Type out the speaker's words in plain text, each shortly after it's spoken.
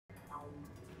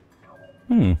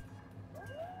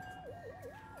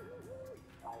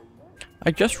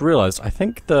I just realized, I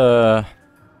think my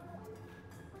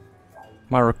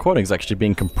recording's actually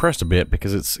being compressed a bit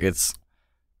because it's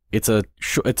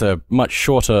a much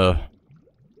shorter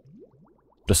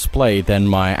display than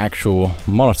my actual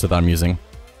monitor that I'm using.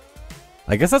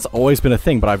 I guess that's always been a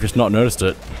thing, but I've just not noticed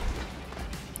it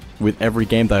with every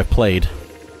game that I've played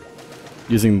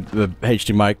using the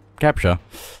HDMI capture.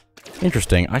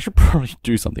 Interesting. I should probably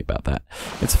do something about that.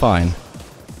 It's fine.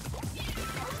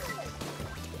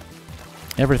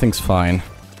 Everything's fine.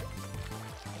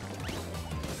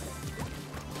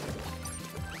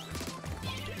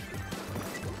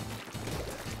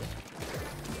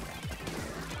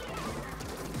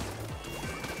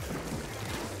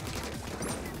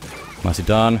 Nicely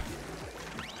done.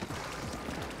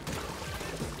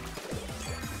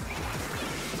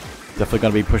 Definitely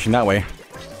gonna be pushing that way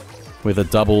with a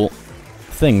double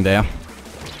thing there.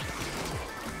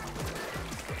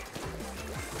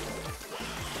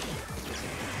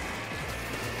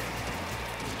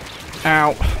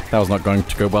 Ow! That was not going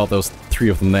to go well. There was 3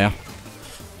 of them there.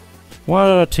 What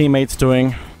are our teammates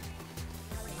doing?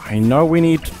 I know we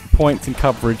need points in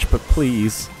coverage, but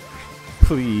please.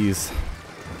 Please.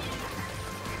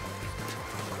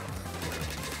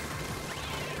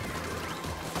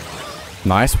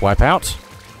 Nice, wipeout.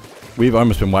 We've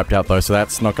almost been wiped out though, so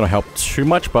that's not going to help too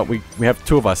much, but we have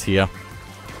 2 of us here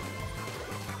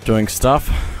doing stuff,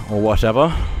 or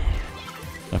whatever.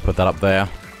 I'll put that up there.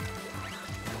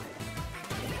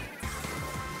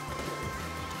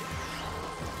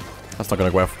 That's not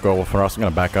going to go well for us. I'm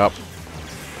going to back up.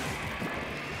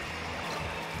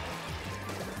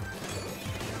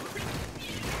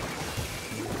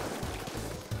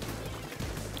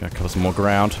 Gonna cover some more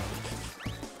ground.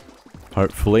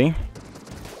 Hopefully.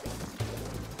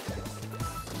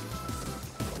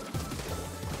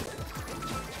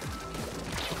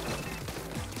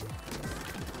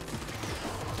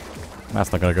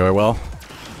 That's not going to go well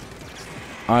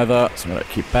either, so I'm going to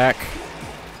keep back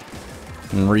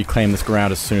and reclaim this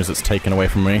ground as soon as it's taken away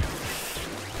from me.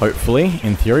 Hopefully,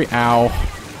 in theory. Ow.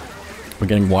 We're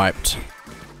getting wiped.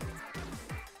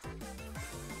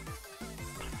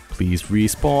 Please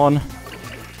respawn.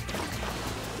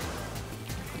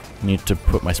 Need to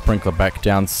put my sprinkler back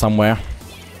down somewhere.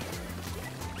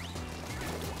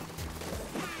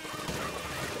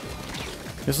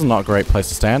 This is not a great place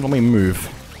to stand. Let me move.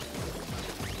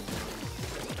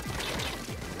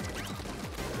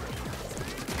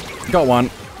 Got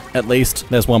one. At least.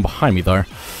 There's one behind me, though.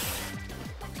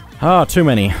 Ah, too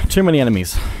many. Too many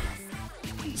enemies.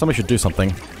 Somebody should do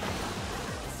something.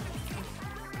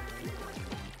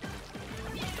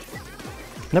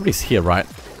 Nobody's here, right?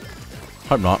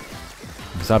 Hope not.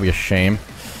 Because that'd be a shame.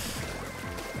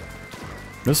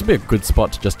 This would be a good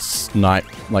spot to just snipe,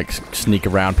 like, sneak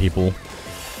around people.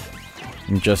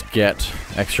 And just get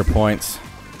extra points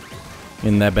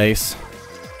in their base.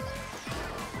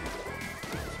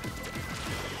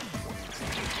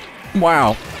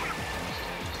 Wow.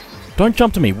 Don't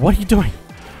jump to me. What are you doing?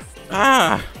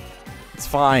 Ah! It's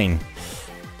fine.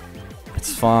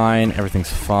 It's fine.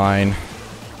 Everything's fine.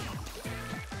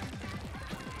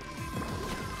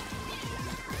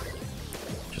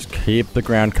 Just keep the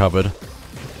ground covered.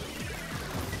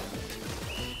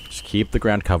 Just keep the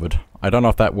ground covered. I don't know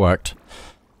if that worked.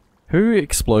 Who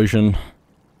explosion?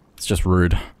 It's just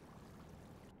rude.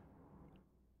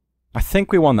 I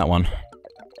think we won that one.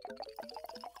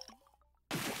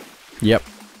 Yep.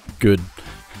 Good.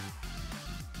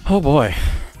 Oh boy.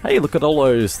 Hey, look at all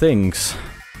those things.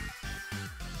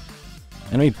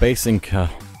 Enemy base inker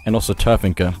and also turf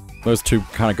inker. Those two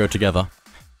kind of go together.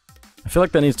 I feel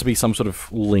like there needs to be some sort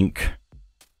of link.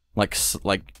 Like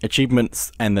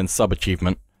achievements and then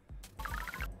sub-achievement.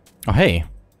 Oh hey.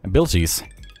 Abilities.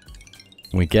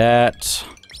 We get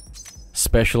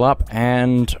special up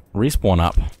and respawn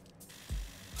up.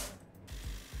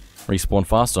 Respawn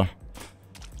faster.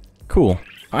 Cool.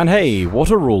 And hey,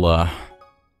 water ruler.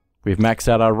 We've maxed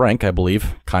out our rank, I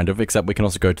believe. Kind of, except we can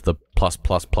also go to the plus.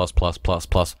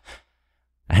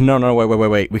 And no,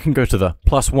 wait. We can go to the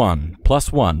 +1,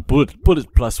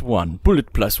 bullet +1,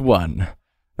 bullet +1.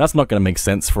 That's not gonna make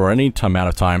sense for any amount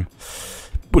of time.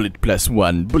 Bullet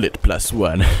 +1, bullet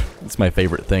 +1. It's my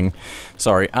favorite thing.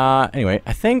 Sorry, anyway,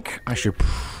 I think I should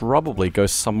probably go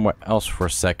somewhere else for a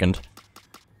second.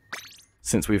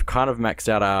 Since we've kind of maxed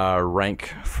out our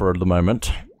rank for the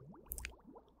moment.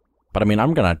 But I mean,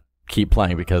 I'm gonna keep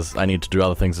playing because I need to do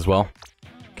other things as well.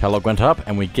 Catalog went up,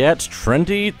 and we get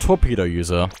Trendy Torpedo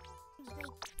User.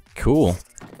 Cool.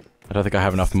 I don't think I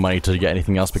have enough money to get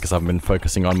anything else because I've been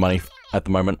focusing on money at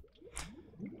the moment.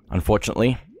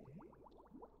 Unfortunately.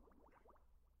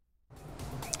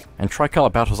 And tricolor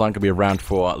battles aren't going to be around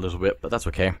for a little bit, but that's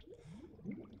okay.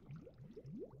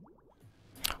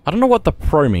 I don't know what the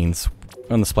pro means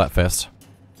on the Splatfest.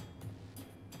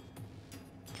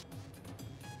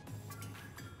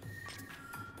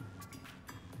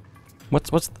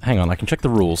 Hang on, I can check the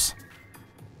rules.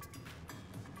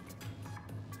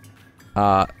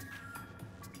 Battle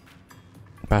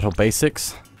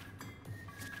basics?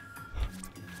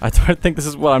 I don't think this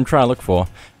is what I'm trying to look for.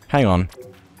 Hang on.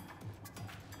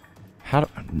 How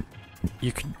do...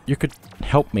 You could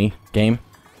help me, game.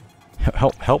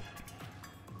 Help.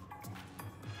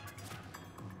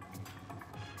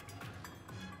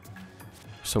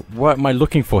 So what am I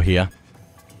looking for here?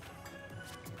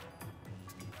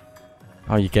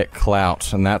 Oh, you get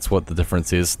clout, and that's what the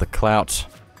difference is. The clout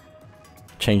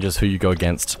changes who you go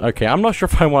against. Okay, I'm not sure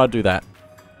if I want to do that.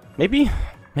 Maybe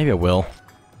I will.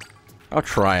 I'll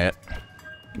try it.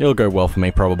 It'll go well for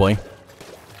me, probably.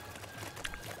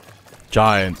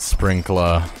 Giant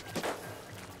sprinkler.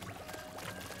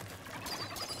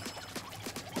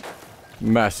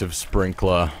 Massive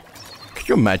sprinkler. Could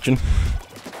you imagine?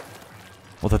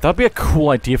 Well, that'd be a cool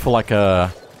idea for like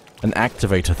an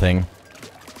activator thing.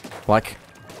 Like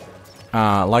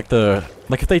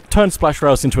if they turn Splash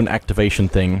Rails into an activation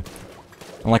thing,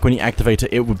 and like when you activate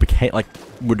it, it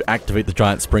would activate the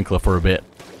giant sprinkler for a bit,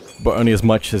 but only as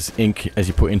much as ink as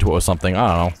you put into it or something. I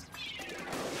don't know.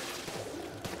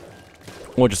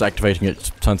 Or just activating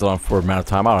it turns it on for a amount of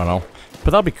time. I don't know,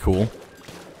 but that'd be cool.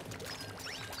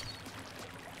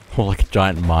 Or like a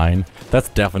giant mine. That's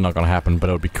definitely not gonna happen, but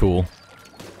it would be cool.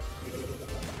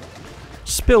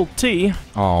 Spilled tea.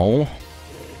 Oh.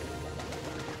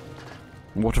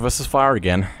 Water versus fire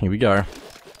again. Here we go.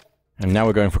 And now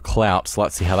we're going for clout, so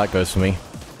let's see how that goes for me.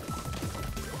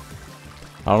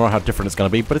 I don't know how different it's going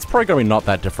to be, but it's probably going to be not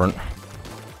that different.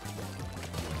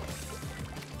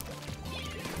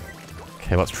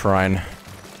 Okay, let's try and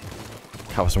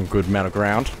cover some good amount of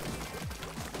ground.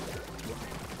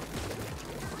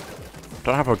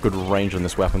 Don't have a good range on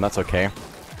this weapon, that's okay.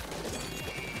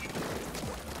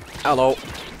 Hello.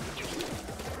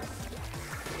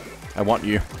 I want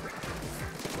you.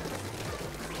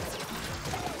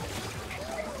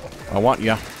 I want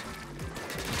ya.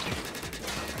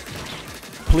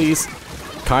 Please.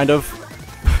 Kind of.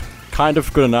 Kind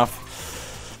of good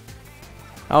enough.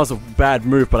 That was a bad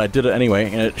move, but I did it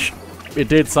anyway, and it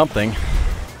did something.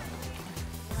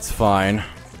 It's fine.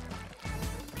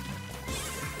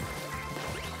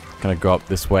 Gonna go up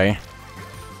this way.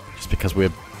 Just because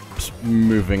we're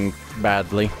moving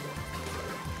badly.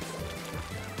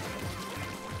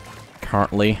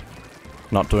 Currently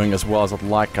not doing as well as I'd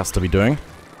like us to be doing.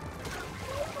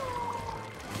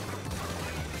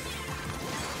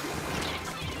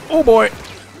 Oh boy!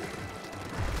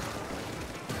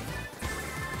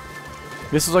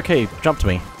 This is okay, jump to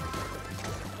me.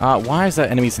 Why is there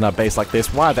enemies in our base like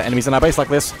this? Why are there enemies in our base like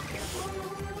this?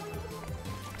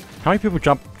 How many people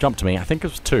jump to me? I think it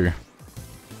was 2.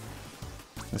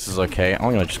 This is okay,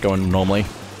 I'm gonna just go in normally.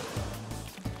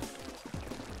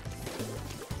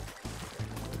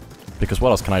 Because what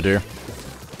else can I do?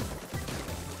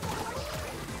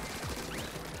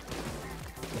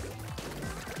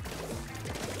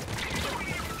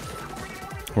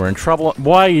 We're in trouble.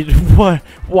 Why? What?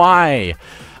 Why?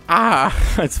 Ah,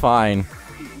 it's fine.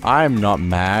 I'm not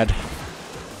mad.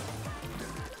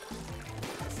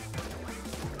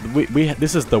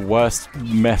 This is the worst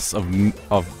mess of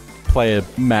player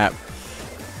map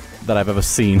that I've ever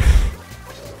seen.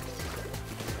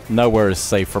 Nowhere is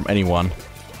safe from anyone.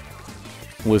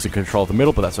 Losing control of the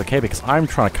middle, but that's okay because I'm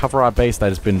trying to cover our base that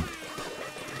has been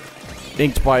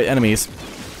inked by enemies.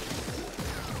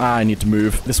 I need to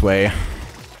move this way.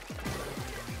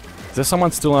 Is there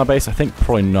someone still in our base? I think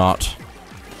probably not.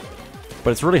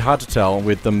 But it's really hard to tell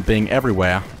with them being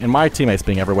everywhere, and my teammates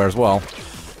being everywhere as well.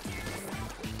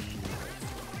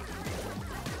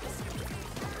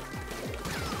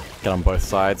 Get on both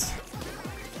sides.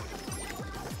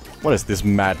 What is this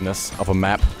madness of a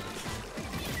map?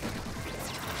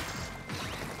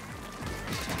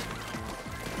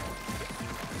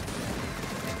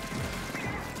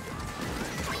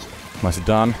 Nicely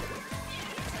done.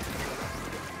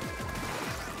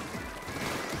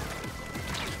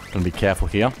 Gonna be careful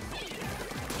here.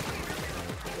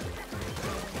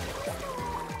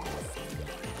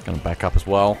 Gonna back up as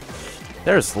well.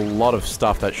 There's a lot of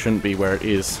stuff that shouldn't be where it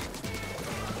is.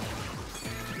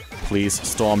 Please,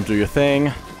 Storm, do your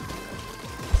thing.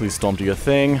 Please, Storm, do your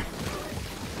thing.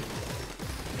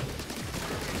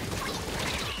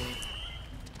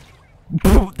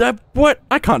 What?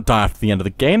 I can't die after the end of the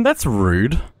game. That's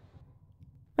rude.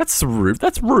 That's rude.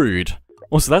 That's rude.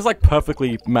 Also, that's like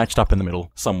perfectly matched up in the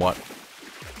middle, somewhat.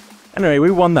 Anyway,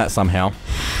 we won that somehow.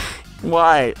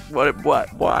 Why? What?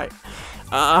 Why?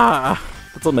 Ah!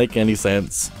 That doesn't make any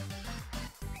sense.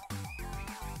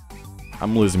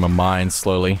 I'm losing my mind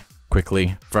slowly,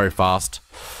 quickly, very fast.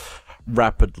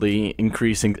 Rapidly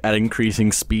increasing, at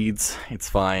increasing speeds. It's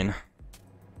fine.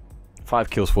 5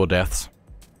 kills, 4 deaths.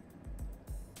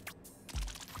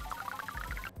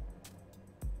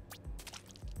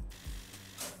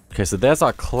 Okay, so there's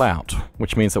our clout,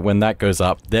 which means that when that goes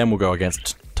up, then we'll go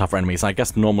against tougher enemies. I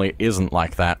guess normally it isn't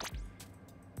like that.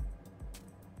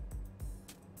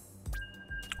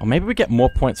 Or maybe we get more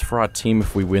points for our team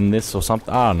if we win this or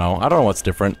something. I don't know. I don't know what's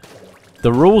different.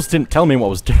 The rules didn't tell me what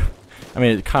was different. I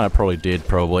mean, it kind of probably did,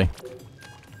 probably.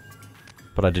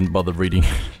 But I didn't bother reading.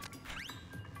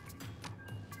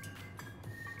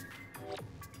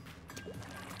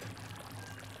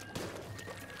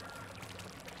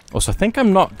 Also, I think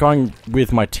I'm not going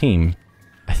with my team.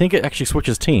 I think it actually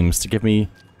switches teams to give me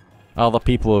other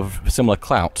people of similar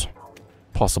clout.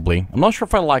 Possibly. I'm not sure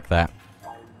if I like that.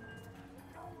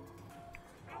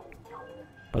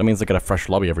 But it means I get a fresh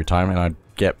lobby every time and I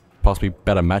get possibly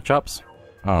better matchups.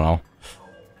 I don't know.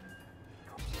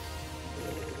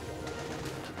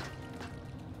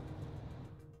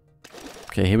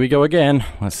 Okay, here we go again.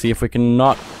 Let's see if we can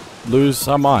not lose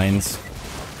our minds.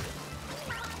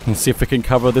 And see if we can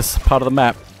cover this part of the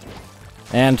map.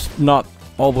 And not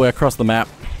all the way across the map.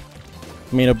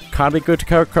 I mean, it can't be good to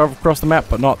cover across the map,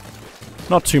 but not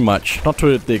too much. Not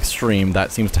to the extreme.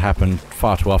 That seems to happen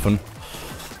far too often.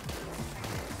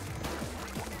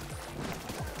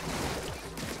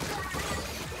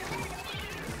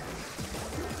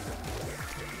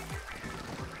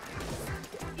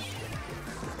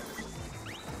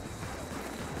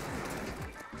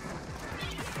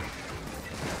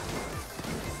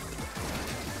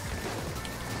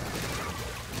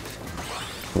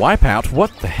 Wipeout?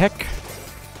 What the heck?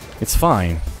 It's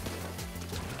fine.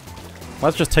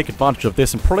 Let's just take advantage of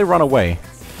this and probably run away.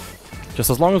 Just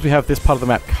as long as we have this part of the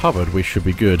map covered, we should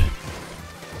be good.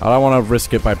 I don't want to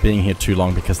risk it by being here too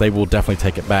long because they will definitely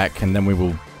take it back and then we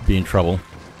will be in trouble.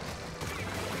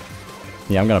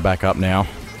 Yeah, I'm gonna back up now.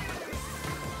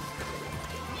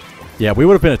 Yeah, we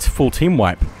would have been a full team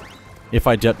wipe if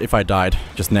I died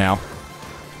just now.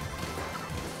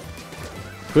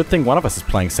 Good thing one of us is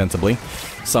playing sensibly.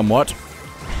 Somewhat.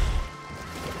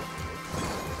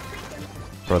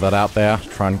 Throw that out there.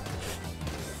 Try and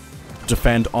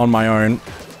defend on my own.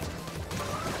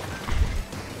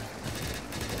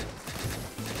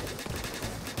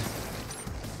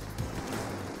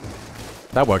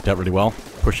 That worked out really well.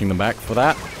 Pushing them back for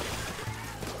that.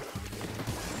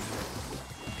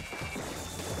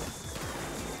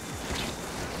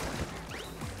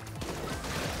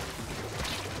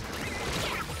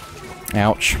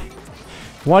 Ouch.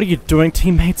 What are you doing,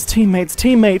 teammates? Teammates,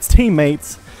 teammates,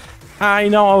 teammates! I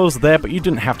know I was there, but you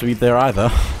didn't have to be there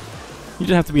either. You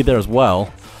didn't have to be there as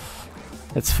well.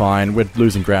 It's fine, we're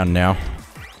losing ground now.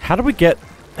 How do we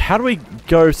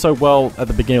go so well at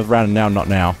the beginning of the round and now not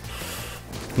now?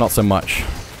 Not so much.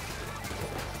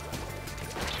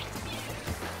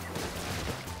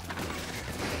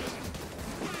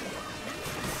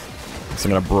 So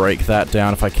I'm gonna break that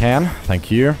down if I can. Thank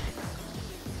you.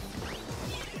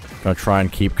 Gonna try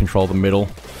and keep control of the middle.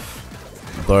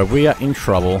 Though we are in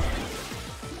trouble.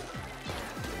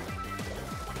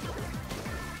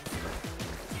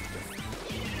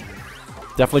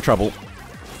 Definitely trouble.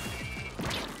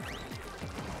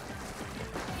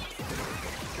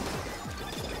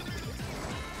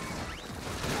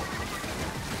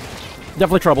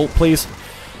 Definitely trouble, please.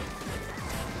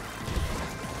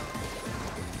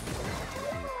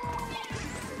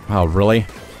 Oh, really?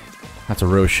 That's a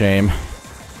real shame.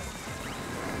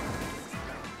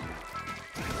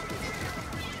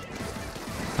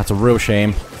 That's a real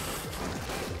shame.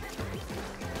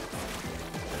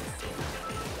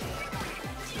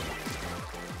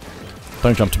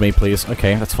 Don't jump to me, please.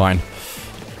 Okay, that's fine.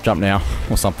 Jump now,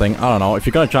 or something. I don't know. If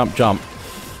you're gonna jump, jump.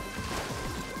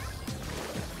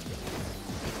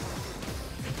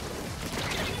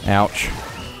 Ouch.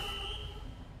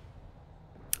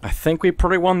 I think we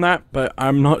probably won that, but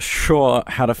I'm not sure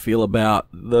how to feel about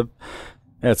the...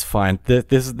 It's fine.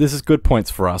 This is good points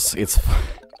for us.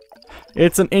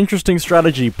 It's an interesting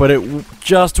strategy, but it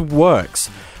just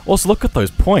works. Also, look at those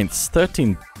points.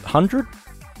 1,300?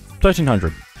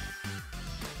 1,300.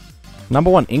 Number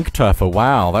 1 Ink Turfer.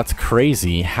 Wow, that's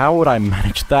crazy. How would I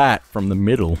manage that from the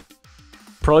middle?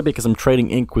 Probably because I'm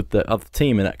trading ink with the other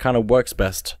team, and that kind of works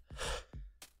best.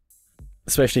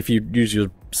 Especially if you use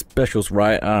your specials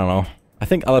right. I don't know. I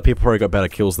think other people probably got better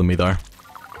kills than me, though.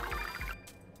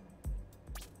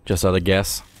 Just at a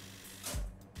guess.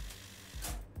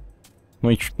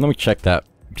 Let me check that,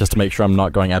 just to make sure I'm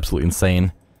not going absolutely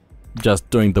insane. Just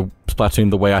doing the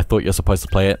Splatoon the way I thought you're supposed to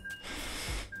play it.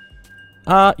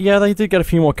 Yeah, they did get a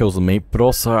few more kills than me, but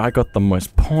also I got the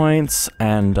most points,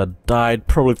 and I died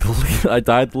probably I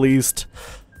died the least.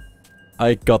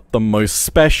 I got the most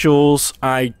specials.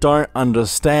 I don't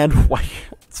understand why.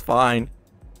 It's fine.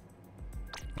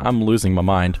 I'm losing my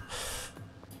mind.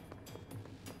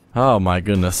 Oh my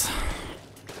goodness.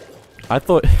 I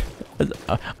thought...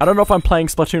 I don't know if I'm playing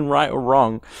Splatoon right or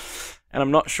wrong, and I'm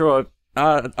not sure.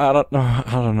 I don't know.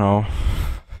 I don't know.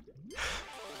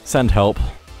 Send help.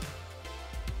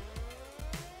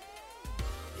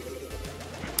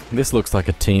 This looks like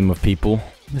a team of people.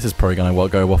 This is probably gonna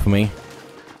go well for me.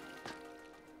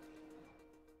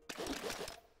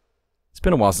 It's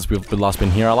been a while since we've last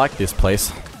been here. I like this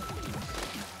place.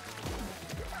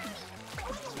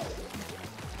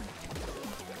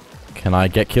 Can I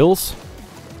get kills?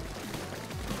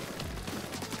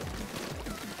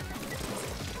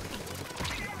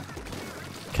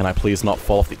 Can I please not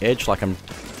fall off the edge like I'm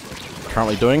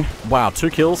currently doing? Wow, 2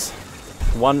 kills.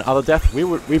 1 other death.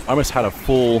 We've almost had a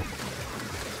full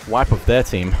wipe of their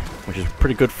team, which is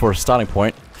pretty good for a starting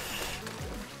point.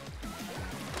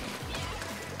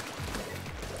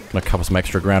 I'm gonna cover some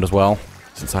extra ground as well,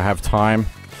 since I have time.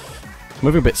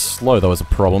 Moving a bit slow though is a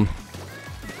problem.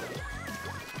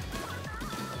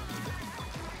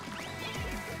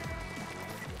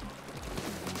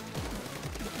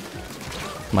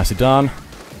 Nicely done.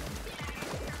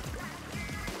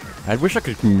 I wish I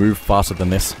could move faster than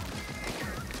this.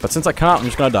 But since I can't, I'm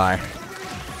just gonna die.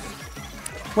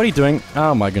 What are you doing?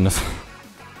 Oh my goodness.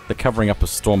 They're covering up a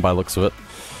storm by the looks of it.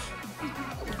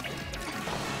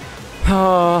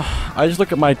 I just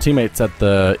look at my teammates at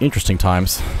the interesting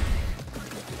times.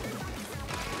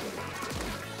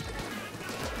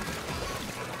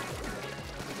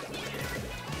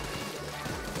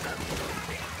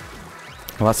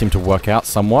 Well, that seemed to work out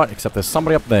somewhat, except there's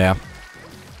somebody up there.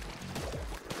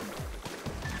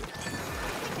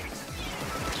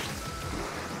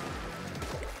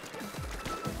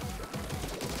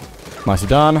 Nicely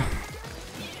done.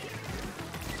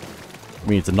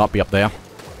 We need to not be up there.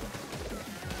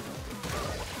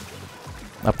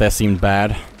 Up there seemed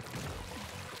bad.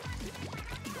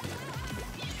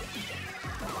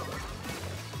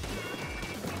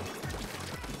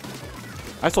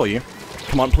 I saw you.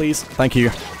 Come on, please. Thank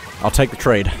you. I'll take the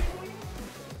trade.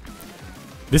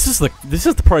 This is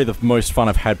probably the most fun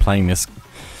I've had playing this.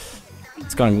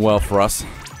 It's going well for us.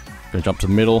 Gonna jump to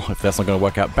the middle if that's not gonna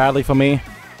work out badly for me.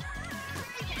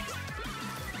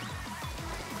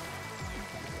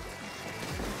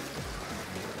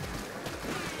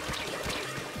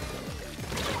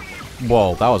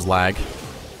 Whoa, that was lag.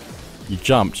 You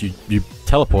jumped, you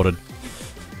teleported.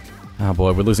 Oh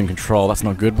boy, we're losing control, that's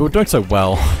not good, but we're doing so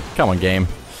well. Come on, game.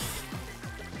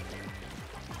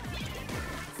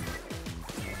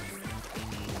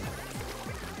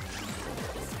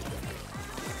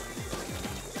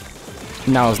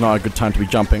 Now is not a good time to be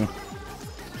jumping.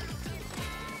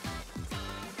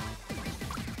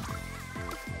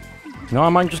 No,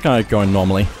 I'm just gonna go in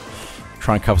normally.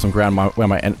 Try and cover some ground where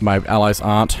my allies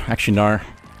aren't. Actually, no.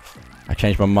 I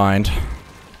changed my mind.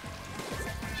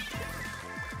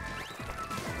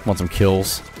 Want some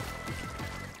kills.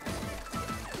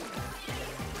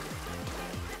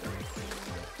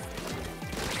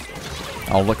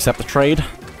 I'll accept the trade.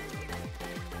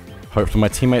 Hopefully my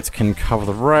teammates can cover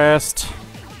the rest.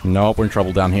 Nope, we're in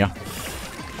trouble down here.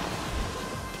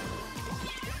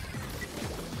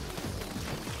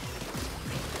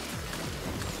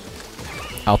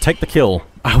 I'll take the kill.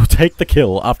 I will take the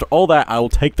kill. After all that, I will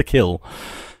take the kill.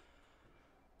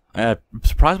 I'm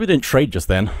surprised we didn't trade just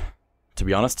then, to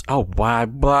be honest. Oh, why?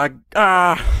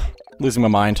 Losing my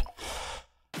mind.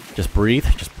 Just breathe.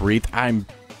 Just breathe. I'm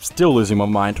still losing my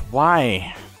mind.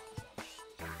 Why?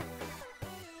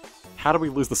 How do we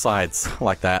lose the sides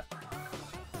like that?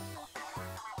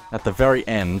 At the very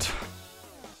end.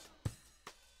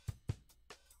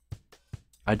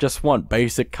 I just want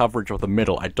basic coverage of the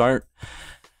middle. I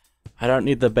don't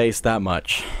need the base that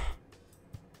much.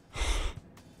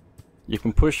 You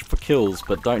can push for kills,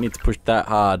 but don't need to push that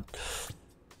hard.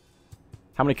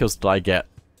 How many kills did I get?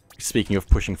 Speaking of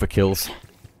pushing for kills.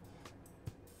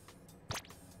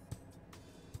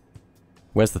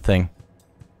 Where's the thing?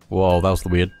 Whoa, that was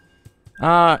weird.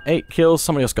 8 kills.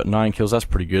 Somebody else got 9 kills. That's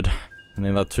pretty good. And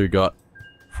then the other 2 got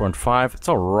 4 and 5. It's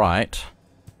alright.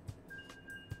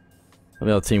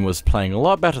 The other team was playing a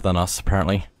lot better than us,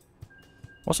 apparently.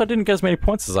 Also, I didn't get as many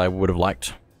points as I would have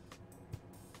liked.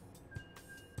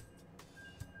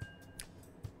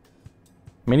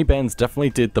 Minibans definitely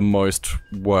did the most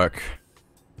work.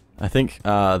 I think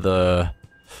the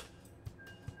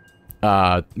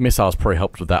missiles probably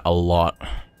helped with that a lot.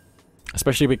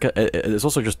 Especially because it's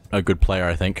also just a good player,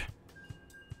 I think.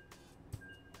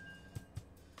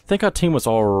 I think our team was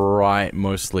alright,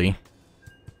 mostly.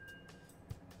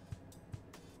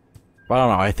 But I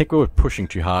don't know, I think we were pushing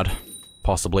too hard.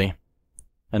 Possibly.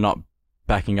 And not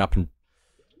backing up and...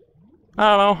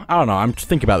 I don't know, I'm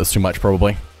thinking about this too much,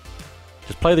 probably.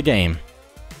 Just play the game.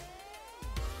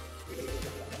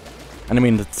 And I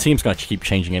mean, the team's gonna keep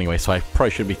changing anyway, so I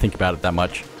probably shouldn't be thinking about it that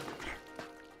much.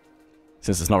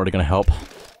 Since it's not really gonna help.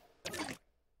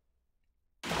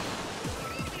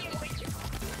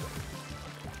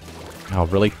 Oh,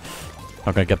 really?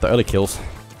 Not gonna get the early kills.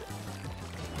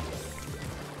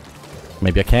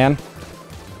 Maybe I can.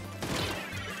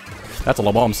 That's a lot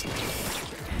of bombs.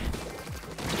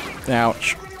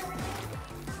 Ouch.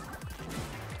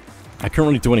 I couldn't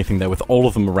really do anything there with all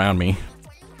of them around me.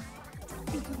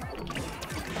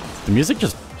 The music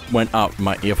just went up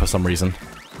my ear for some reason.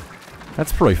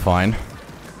 That's probably fine.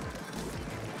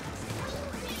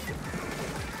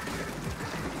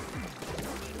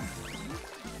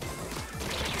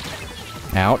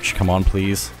 Ouch, come on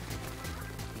please.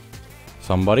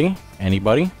 Somebody?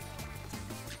 Anybody?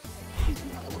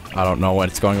 I don't know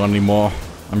what's going on anymore.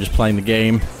 I'm just playing the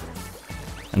game.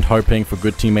 And hoping for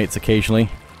good teammates occasionally.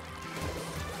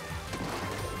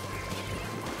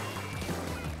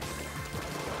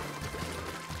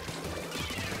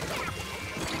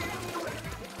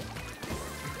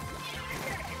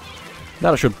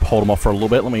 That should hold them off for a little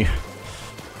bit. Let me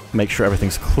make sure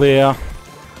everything's clear.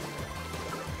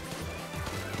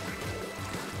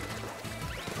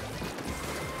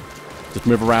 Just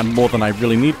move around more than I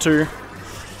really need to.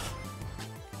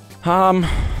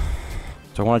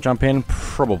 Do I want to jump in?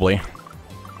 Probably.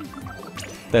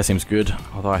 That seems good.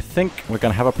 Although I think we're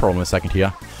going to have a problem in a second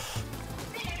here.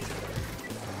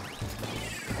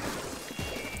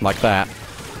 Like that.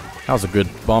 That was a good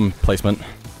bomb placement.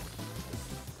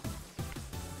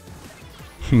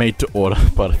 Made to order,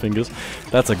 Butterfingers.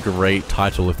 That's a great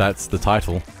title if that's the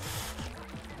title.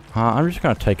 I'm just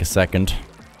going to take a second.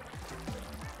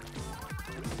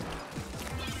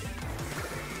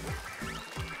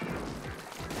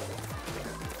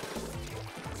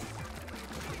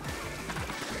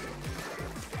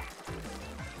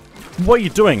 What are you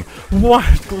doing?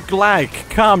 What? Lag,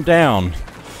 calm down.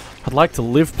 I'd like to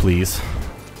live, please.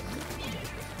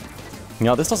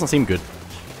 No, this doesn't seem good.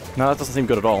 No, that doesn't seem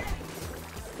good at all.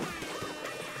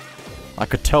 I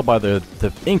could tell by the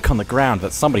ink on the ground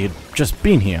that somebody had just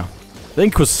been here. The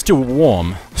ink was still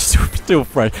warm. Still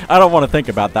fresh. I don't want to think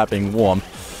about that being warm.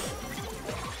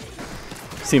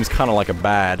 Seems kind of like a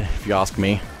bad, if you ask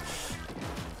me.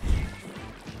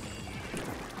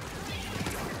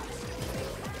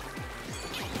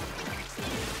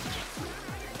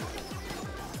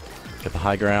 Get the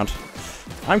high ground.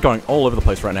 I'm going all over the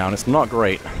place right now, and it's not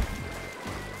great.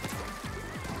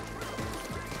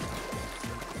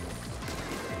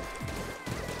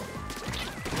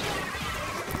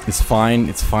 It's fine,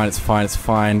 it's fine, it's fine, it's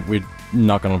fine. We're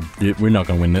not gonna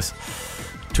win this.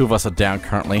 Two of us are down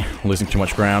currently, losing too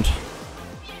much ground.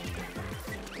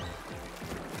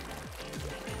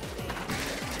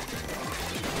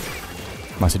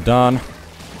 Nicely done.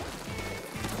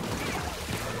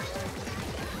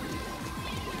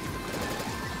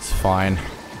 It's fine.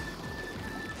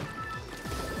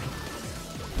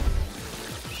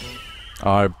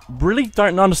 I really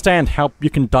don't understand how you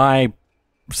can die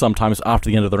sometimes after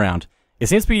the end of the round. It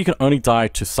seems to be you can only die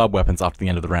to sub-weapons after the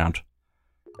end of the round.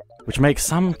 Which makes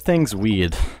some things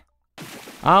weird.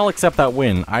 I'll accept that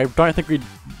win. I don't think we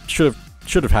should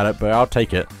have had it, but I'll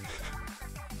take it.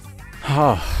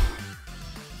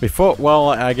 Before,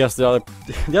 well, I guess the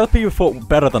other people fought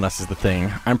better than us is the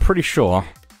thing. I'm pretty sure.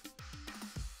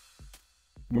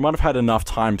 We might have had enough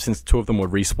time since two of them were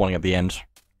respawning at the end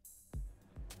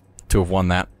to have won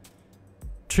that.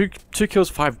 Two kills,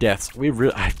 5 deaths.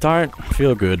 I don't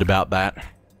feel good about that.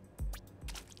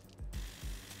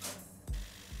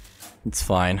 It's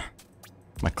fine.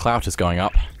 My clout is going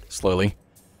up, slowly.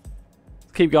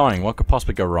 Let's keep going. What could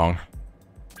possibly go wrong?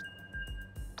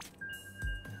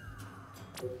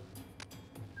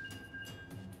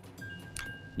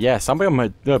 Yeah, somebody on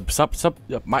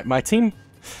my team.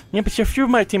 Yeah, but a few of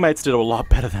my teammates did a lot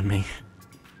better than me.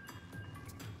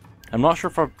 I'm not sure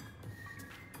if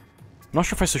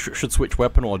I should switch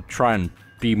weapon or try and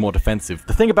be more defensive.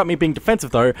 The thing about me being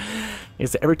defensive, though,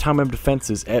 is that every time I'm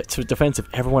defensive,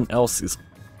 everyone else is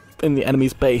in the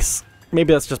enemy's base.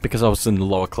 Maybe that's just because I was in the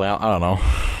lower clout. I don't know.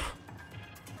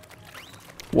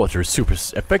 Water is super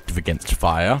effective against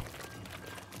fire.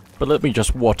 But let me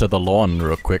just water the lawn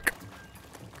real quick.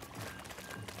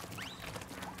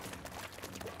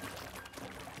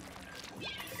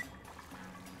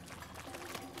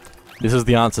 This is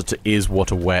the answer to is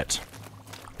water wet.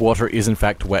 Water is in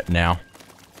fact wet now.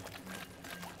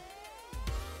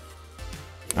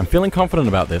 I'm feeling confident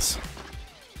about this.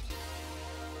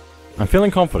 I'm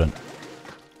feeling confident.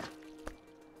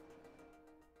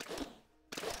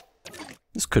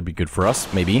 This could be good for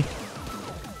us, maybe.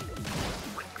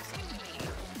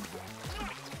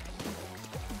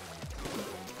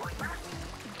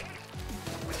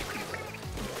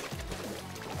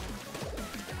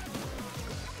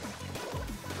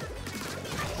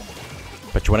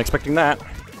 Bet you weren't expecting that.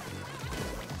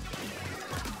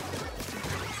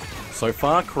 So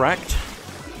far, correct.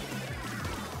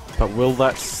 But will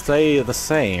that stay the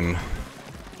same?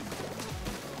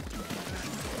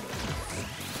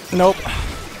 Nope.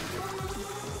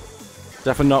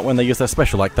 Definitely not when they use their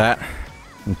special like that.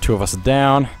 And two of us are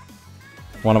down.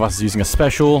 One of us is using a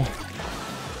special.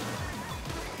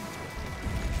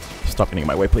 Stop getting in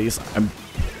my way, please.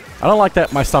 I don't like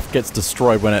that my stuff gets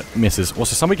destroyed when it misses.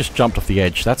 Also, somebody just jumped off the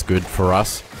edge. That's good for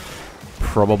us.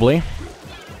 Probably.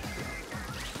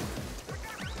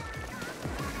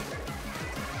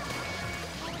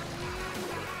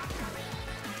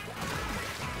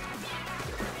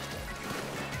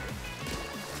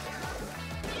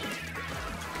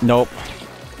 Nope.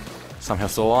 Somehow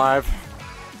still alive.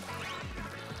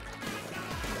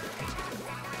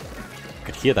 I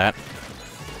could hear that.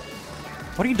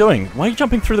 What are you doing? Why are you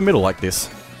jumping through the middle like this?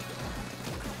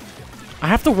 I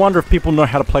have to wonder if people know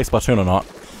how to play Splatoon or not.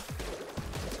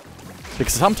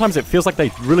 Because sometimes it feels like they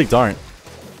really don't.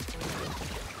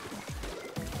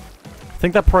 I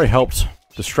think that probably helped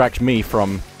distract me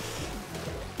from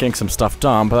getting some stuff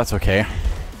done, but that's okay.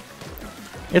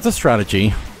 It's a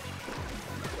strategy.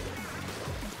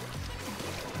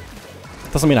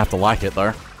 Doesn't mean I have to like it,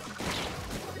 though.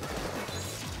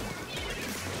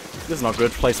 This is not a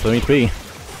good place for me to be.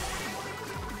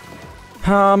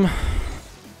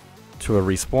 To a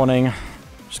respawning.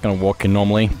 Just gonna walk in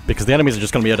normally, because the enemies are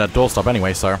just gonna be at our doorstep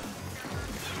anyway, so...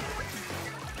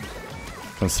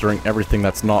 Considering everything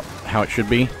that's not how it should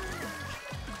be.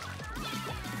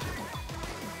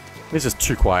 This is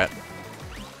too quiet.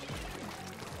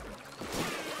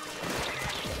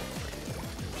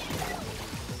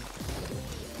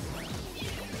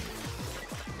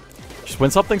 Just when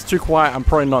something's too quiet, I'm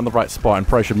probably not in the right spot and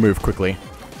probably should move quickly.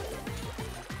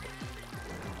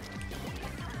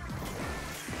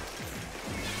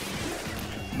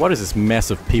 What is this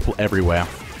mess of people everywhere?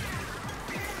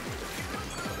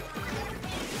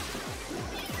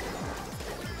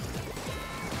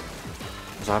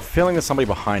 So I have a feeling there's somebody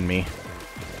behind me,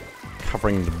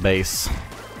 covering the base.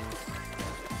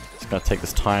 It's gonna take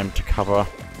this time to cover.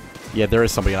 Yeah, there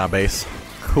is somebody in our base.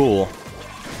 Cool.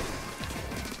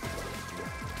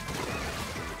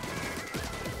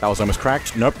 That was almost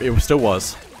cracked. Nope, it still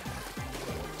was.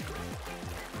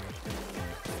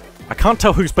 I can't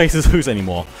tell whose base is whose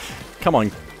anymore. Come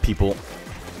on, people.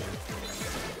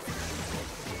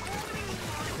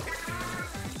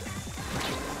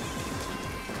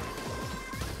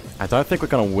 I don't think we're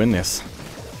gonna win this.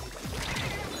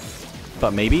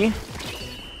 But maybe?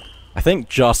 I think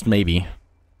just maybe.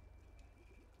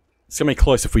 It's gonna be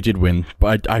close if we did win,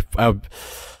 but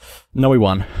no, we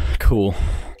won. Cool.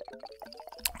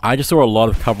 I just saw a lot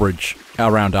of coverage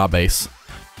around our base.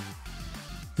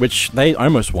 Which they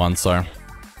almost won, so...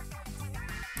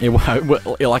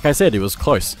 like I said, it was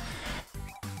close.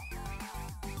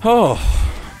 Oh,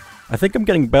 I think I'm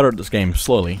getting better at this game,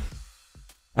 slowly.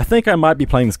 I think I might be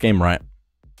playing this game right.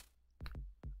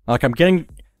 Like, I'm getting...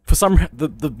 For some...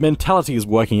 The mentality is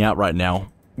working out right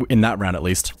now, in that round at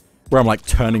least, where I'm like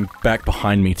turning back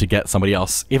behind me to get somebody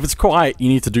else. If it's quiet, you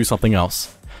need to do something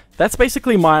else. That's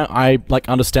basically my, like,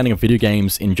 understanding of video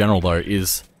games in general, though,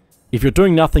 is... If you're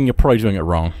doing nothing, you're probably doing it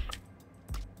wrong.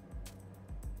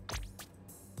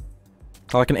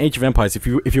 Like in Age of Empires, if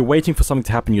you're waiting for something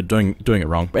to happen, you're doing it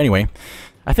wrong. But anyway,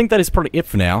 I think that is probably it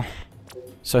for now.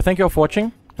 So thank you all for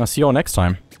watching. I'll see you all next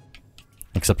time.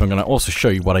 Except I'm going to also show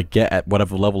you what I get at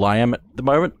whatever level I am at the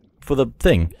moment for the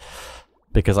thing.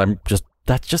 Because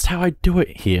that's just how I do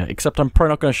it here. Except I'm probably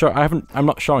not going to show, I'm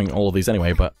not showing all of these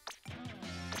anyway, but...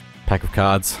 Pack of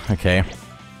cards, okay.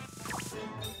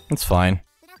 It's fine.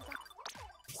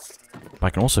 But I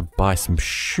can also buy some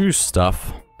shoe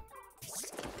stuff.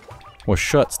 Or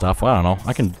shirt stuff, I don't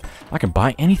know. I can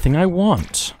buy anything I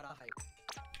want.